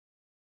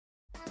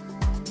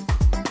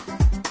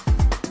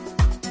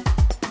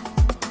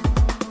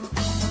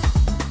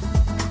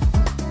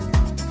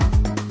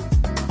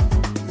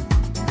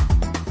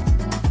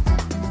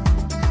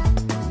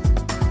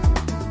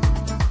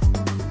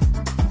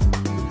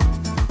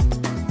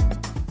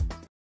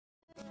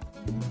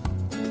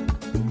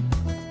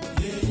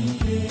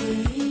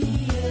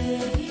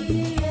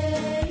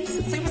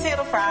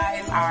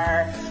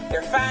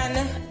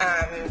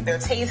They're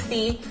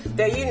tasty,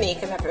 they're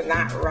unique, and that they're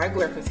not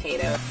regular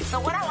potatoes. So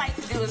what I like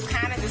to do is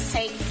kind of just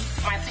take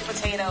my sweet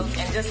potatoes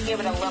and just give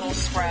it a little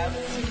scrub.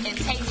 It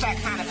takes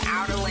that kind of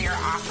outer layer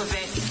off of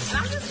it.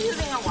 And I'm just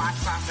using a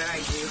washcloth that I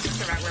use,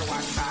 just a regular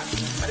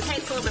washcloth. But it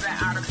takes a little bit of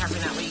that outer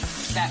covering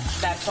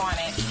that's on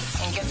it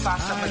and gets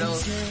off some of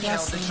those,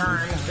 the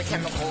germs, the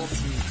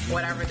chemicals,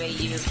 whatever they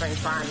use for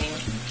farming,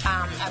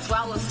 as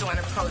well as doing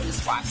a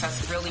produce wash.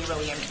 That's really,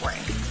 really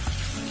important.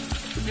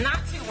 Not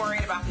too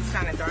worried about these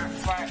kind of dark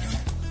spots.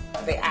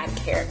 They add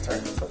character,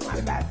 so it's not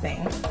a bad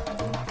thing.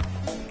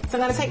 So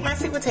I'm going to take my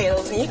sweet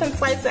potatoes, and you can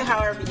slice it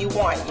however you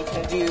want. You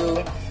can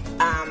do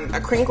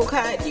a crinkle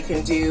cut. You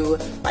can do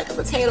like a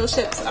potato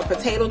chip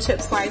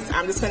slice.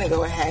 I'm just going to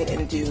go ahead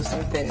and do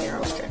some thin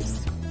narrow strips.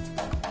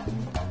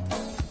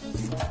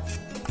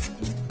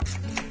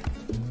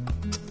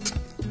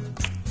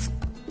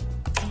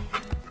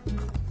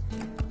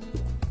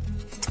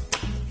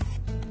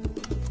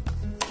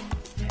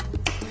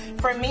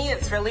 For me,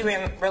 it's really,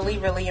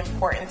 really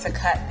important to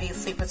cut these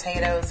sweet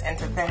potatoes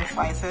into thin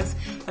slices.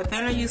 The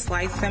thinner you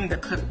slice them, the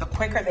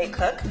quicker they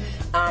cook.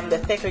 The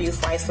thicker you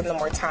slice them, the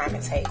more time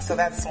it takes. So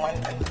that's one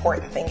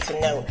important thing to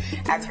note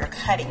as you're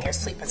cutting your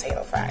sweet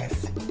potato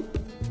fries.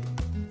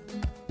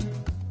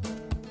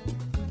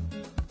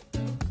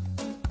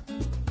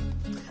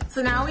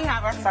 So now we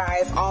have our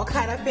fries all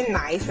cut up and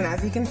nice, and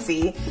as you can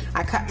see,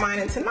 I cut mine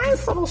into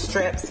nice little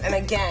strips. And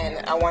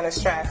again, I want to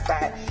stress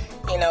that,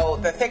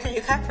 the thicker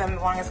you cut them,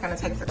 the longer it's going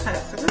to take to cut.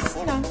 So just,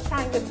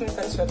 try and get some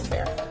thin strips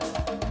there.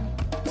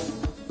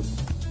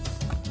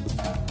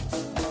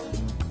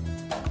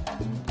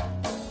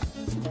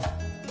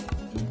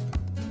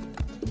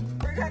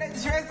 We're going to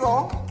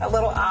drizzle a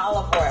little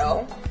olive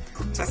oil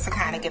just to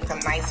kind of get them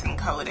nice and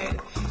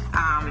coated.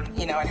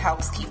 It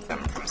helps keep them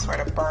from sort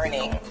of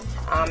burning.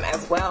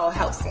 As well,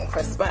 helps them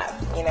crisp up,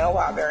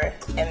 while they're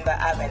in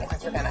the oven,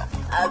 because we're gonna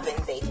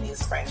oven bake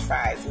these French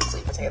fries, these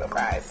sweet potato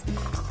fries.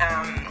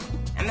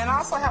 And then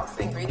also helps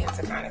the ingredients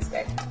to kind of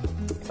stick.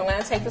 So I'm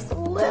gonna take just a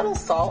little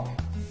salt,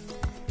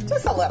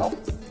 just a little.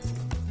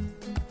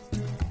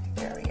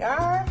 There we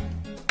are.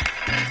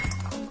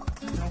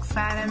 Mix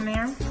that in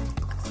there.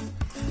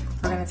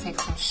 We're gonna take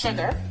some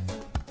sugar,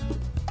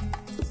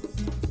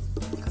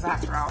 because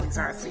after all, these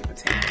are sweet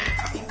potatoes.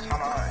 I mean,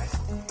 come on.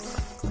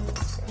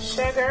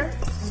 Sugar.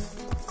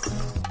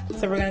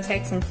 So we're going to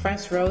take some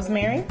fresh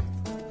rosemary,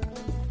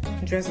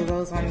 drizzle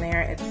those on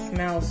there. It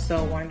smells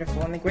so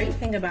wonderful. And the great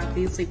thing about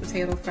these sweet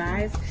potato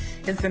fries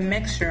is the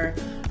mixture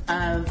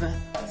of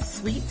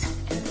sweet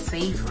and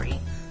savory.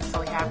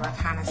 So we have our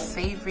kind of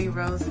savory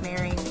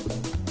rosemary,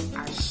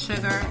 our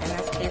sugar, in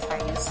this case I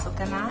use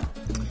sucanat,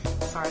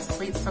 so our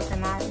sweet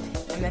sucanat,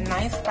 and the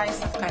nice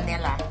spice of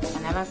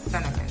canela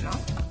cinnamon, no?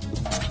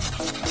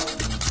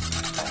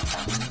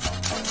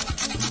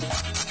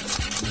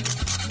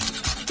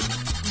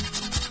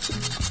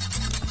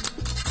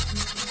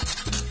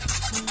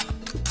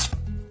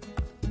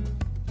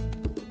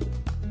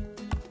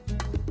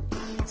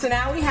 So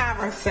now we have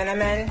our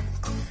cinnamon,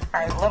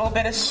 our little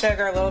bit of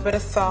sugar, a little bit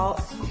of salt,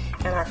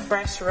 and our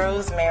fresh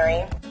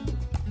rosemary.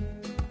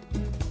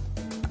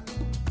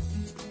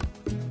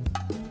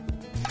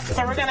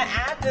 So we're gonna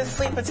add the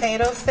sweet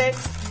potato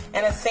sticks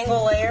in a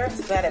single layer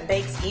so that it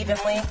bakes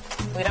evenly.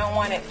 We don't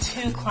want it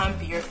too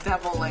clumpy or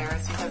double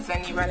layers, because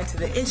then you run into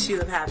the issue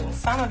of having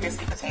some of your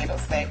sweet potato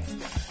sticks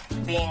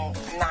being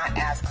not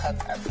as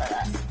cooked as the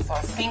rest. So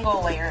a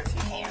single layer if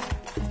you can.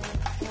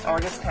 And we're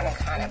just gonna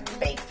kind of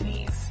bake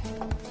these.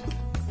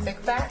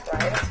 Stick that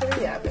right into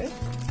the oven.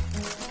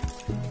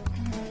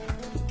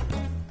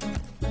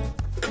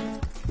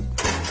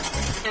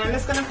 And I'm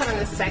just gonna put on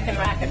the second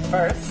rack at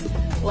first.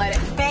 Let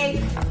it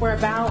bake for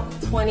about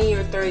 20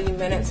 or 30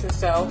 minutes or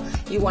so.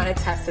 You want to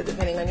test it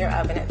depending on your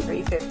oven at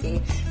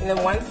 350. And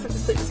then once the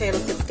sweet potato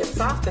sticks get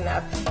soft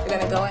enough, you're going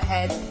to go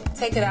ahead,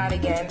 take it out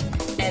again,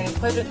 and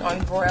put it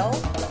on broil.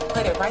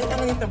 Put it right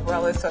underneath the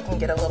broiler so it can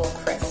get a little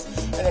crisp.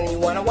 And then you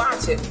want to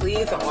watch it.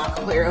 Please don't walk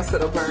away or else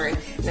it'll burn.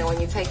 And then when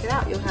you take it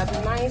out, you'll have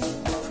a nice,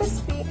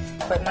 crispy,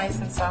 but nice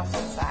and soft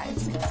inside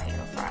sweet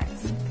potato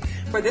fries.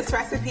 For this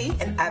recipe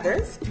and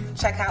others,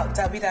 check out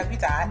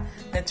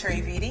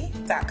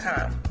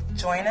www.naturividi.com.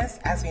 Join us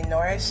as we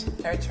nourish,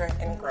 nurture,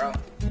 and grow.